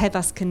to have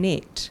us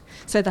connect.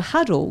 So the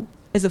huddle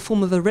is a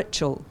form of a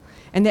ritual.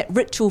 And that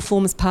ritual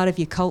forms part of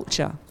your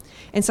culture.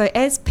 And so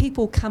as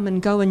people come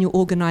and go in your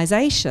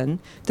organisation,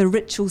 the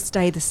rituals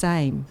stay the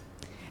same.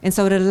 And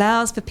so it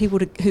allows for people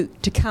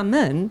to come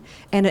in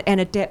and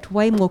adapt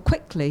way more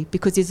quickly,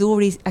 because there's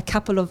already a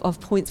couple of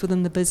points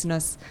within the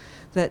business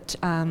that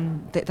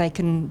they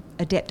can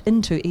adapt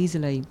into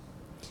easily.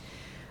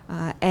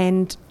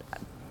 And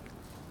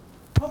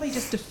probably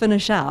just to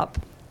finish up,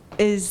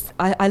 is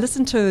I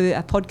listened to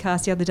a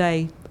podcast the other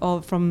day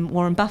from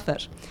Warren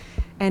Buffett,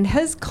 and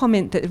his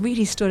comment that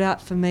really stood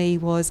out for me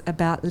was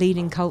about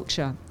leading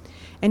culture.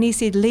 And he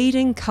said,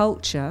 leading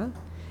culture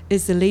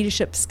is the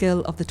leadership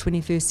skill of the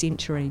 21st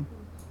century.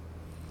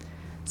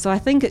 So I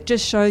think it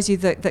just shows you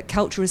that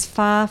culture is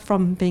far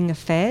from being a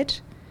fad.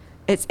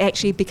 It's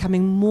actually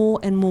becoming more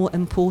and more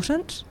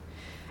important.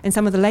 And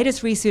some of the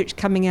latest research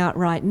coming out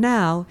right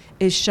now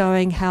is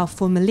showing how,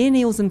 for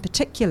millennials in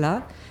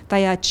particular,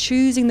 they are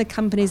choosing the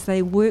companies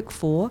they work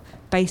for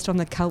based on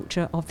the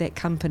culture of that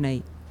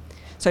company.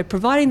 So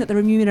providing that the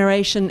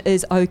remuneration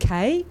is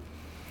okay,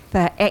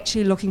 they're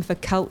actually looking for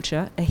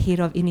culture ahead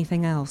of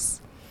anything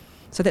else.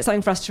 So that's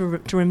something for us to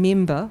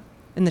remember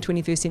in the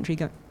 21st century.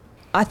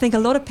 I think a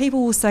lot of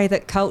people will say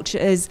that culture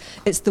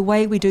it's the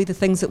way we do the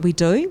things that we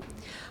do.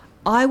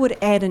 I would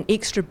add an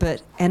extra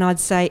bit, and I'd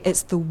say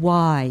it's the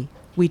why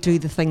we do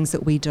the things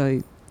that we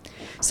do.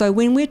 So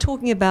when we're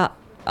talking about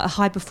a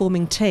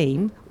high-performing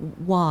team,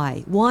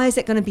 why? Why is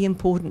that going to be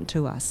important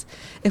to us?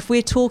 If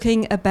we're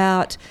talking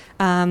about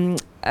a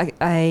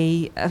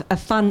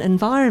fun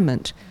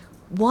environment,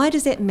 why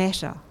does that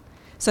matter?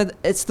 So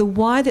it's the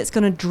why that's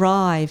going to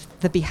drive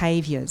the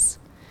behaviours.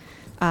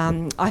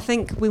 I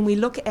think when we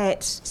look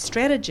at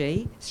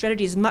strategy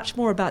is much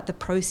more about the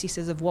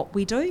processes of what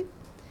we do,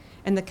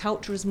 and the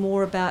culture is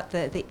more about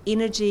the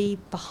energy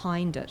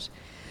behind it.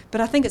 But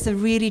I think it's a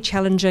really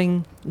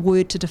challenging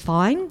word to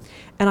define,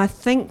 and I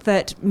think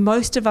that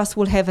most of us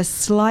will have a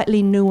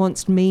slightly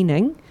nuanced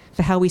meaning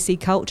for how we see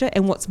culture,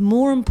 and what's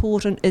more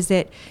important is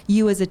that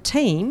you as a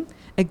team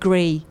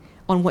agree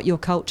on what your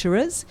culture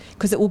is,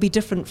 because it will be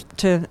different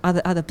to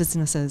other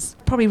businesses.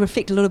 Probably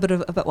reflect a little bit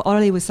about what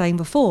Ollie was saying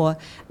before.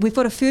 We've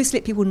got to first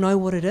let people know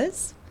what it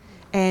is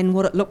and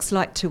what it looks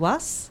like to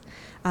us.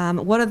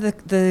 One of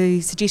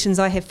the suggestions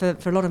I have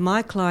for a lot of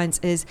my clients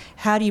is,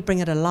 how do you bring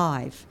it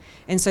alive?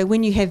 And so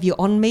when you have your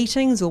on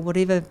meetings or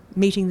whatever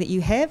meeting that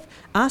you have,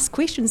 ask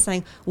questions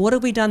saying, what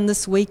have we done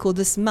this week or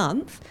this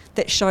month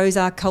that shows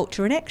our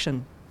culture in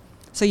action?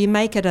 So you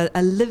make it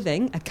a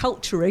living, a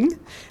culturing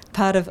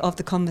part of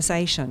the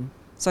conversation.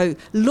 So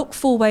look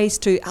for ways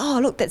to,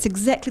 look, that's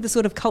exactly the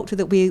sort of culture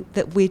that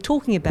we're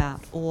talking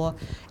about. Or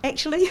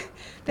actually,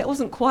 that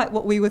wasn't quite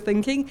what we were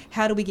thinking.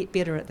 How do we get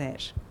better at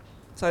that?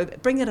 So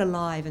bring it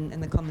alive in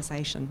the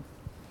conversation.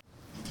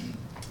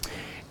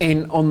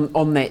 And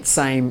on that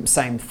same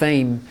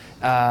theme,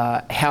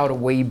 how do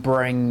we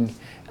bring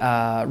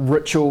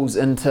rituals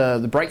into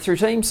the breakthrough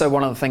team? So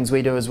one of the things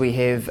we do is we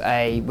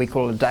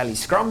call it a daily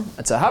scrum.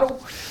 It's a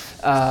huddle.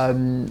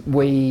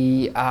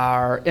 We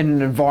are in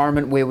an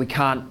environment where we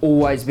can't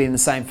always be in the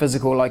same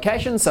physical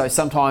location. So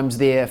sometimes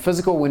they're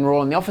physical when we're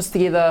all in the office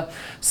together.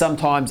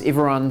 Sometimes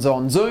everyone's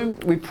on Zoom.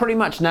 We pretty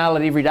much nail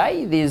it every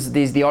day. There's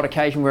the odd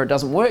occasion where it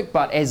doesn't work,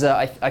 but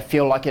I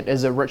feel like it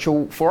is a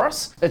ritual for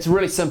us. It's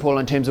really simple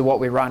in terms of what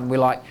we run. We're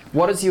like,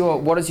 what is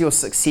your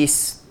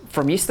success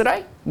from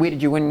yesterday? Where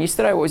did you win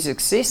yesterday? What was your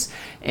success?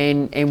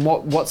 And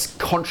what's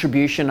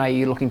contribution are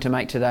you looking to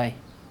make today?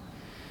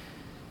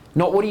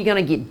 Not what are you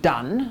going to get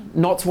done,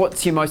 not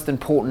what's your most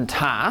important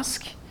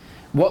task,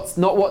 not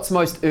what's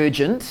most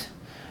urgent,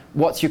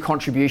 what's your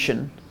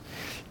contribution.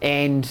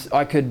 And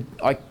I could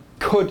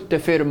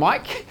defer to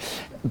Mike,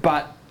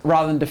 but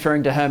rather than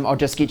deferring to him, I'll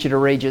just get you to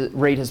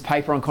read his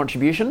paper on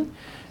contribution.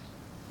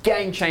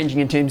 Game changing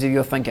in terms of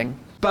your thinking.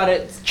 But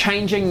it's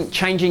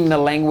changing the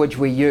language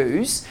we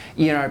use.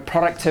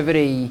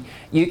 Productivity,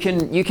 you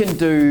can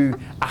do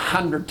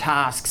 100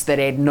 tasks that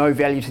add no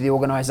value to the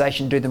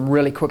organisation, do them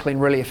really quickly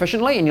and really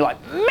efficiently, and you're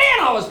like, man,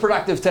 I was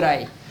productive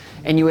today.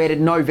 And you added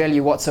no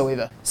value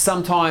whatsoever.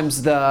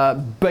 Sometimes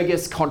the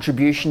biggest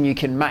contribution you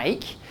can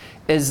make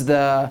is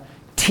the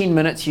 10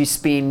 minutes you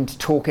spend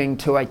talking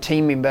to a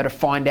team member to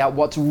find out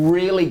what's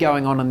really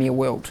going on in their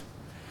world.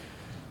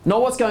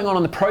 Not what's going on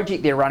in the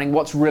project they're running,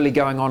 what's really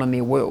going on in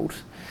their world.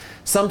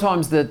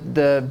 Sometimes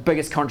the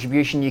biggest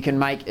contribution you can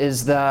make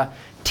is the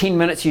 10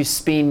 minutes you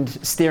spend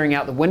staring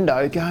out the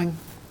window going,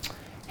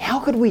 how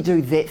could we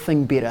do that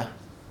thing better?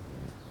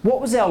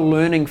 What was our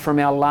learning from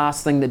our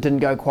last thing that didn't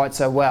go quite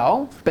so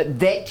well? But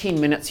that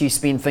 10 minutes you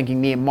spend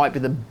thinking there might be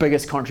the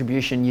biggest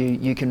contribution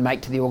you can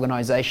make to the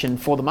organisation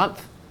for the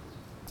month,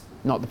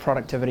 not the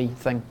productivity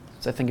thing.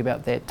 So think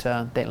about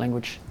that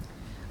language.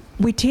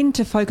 We tend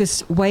to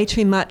focus way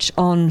too much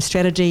on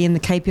strategy and the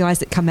KPIs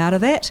that come out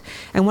of that.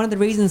 And one of the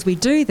reasons we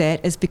do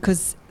that is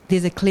because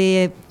there's a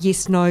clear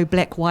yes, no,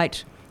 black,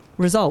 white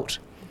result.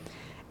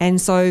 And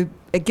so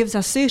it gives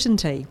us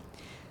certainty.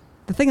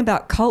 The thing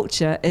about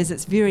culture is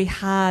it's very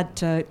hard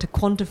to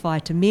quantify,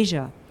 to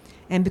measure.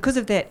 And because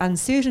of that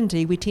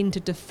uncertainty, we tend to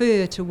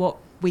defer to what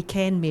we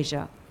can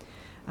measure.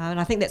 And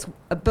I think that's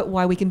a bit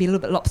why we can be a little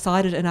bit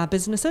lopsided in our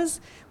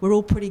businesses. We're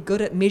all pretty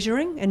good at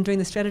measuring and doing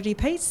the strategy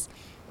piece.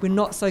 We're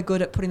not so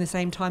good at putting the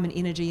same time and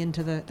energy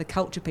into the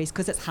culture piece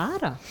because it's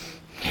harder.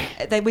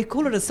 We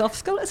call it a soft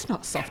skill. It's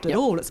not soft at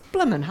all. It's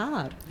blimmin'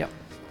 hard. Yep.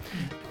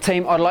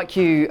 Team, I'd like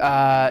you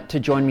to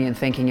join me in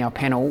thanking our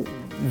panel.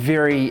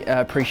 Very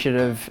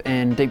appreciative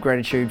and deep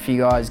gratitude for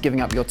you guys giving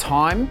up your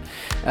time,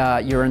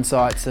 your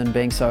insights, and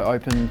being so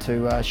open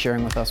to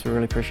sharing with us. We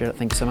really appreciate it.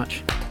 Thank you so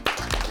much.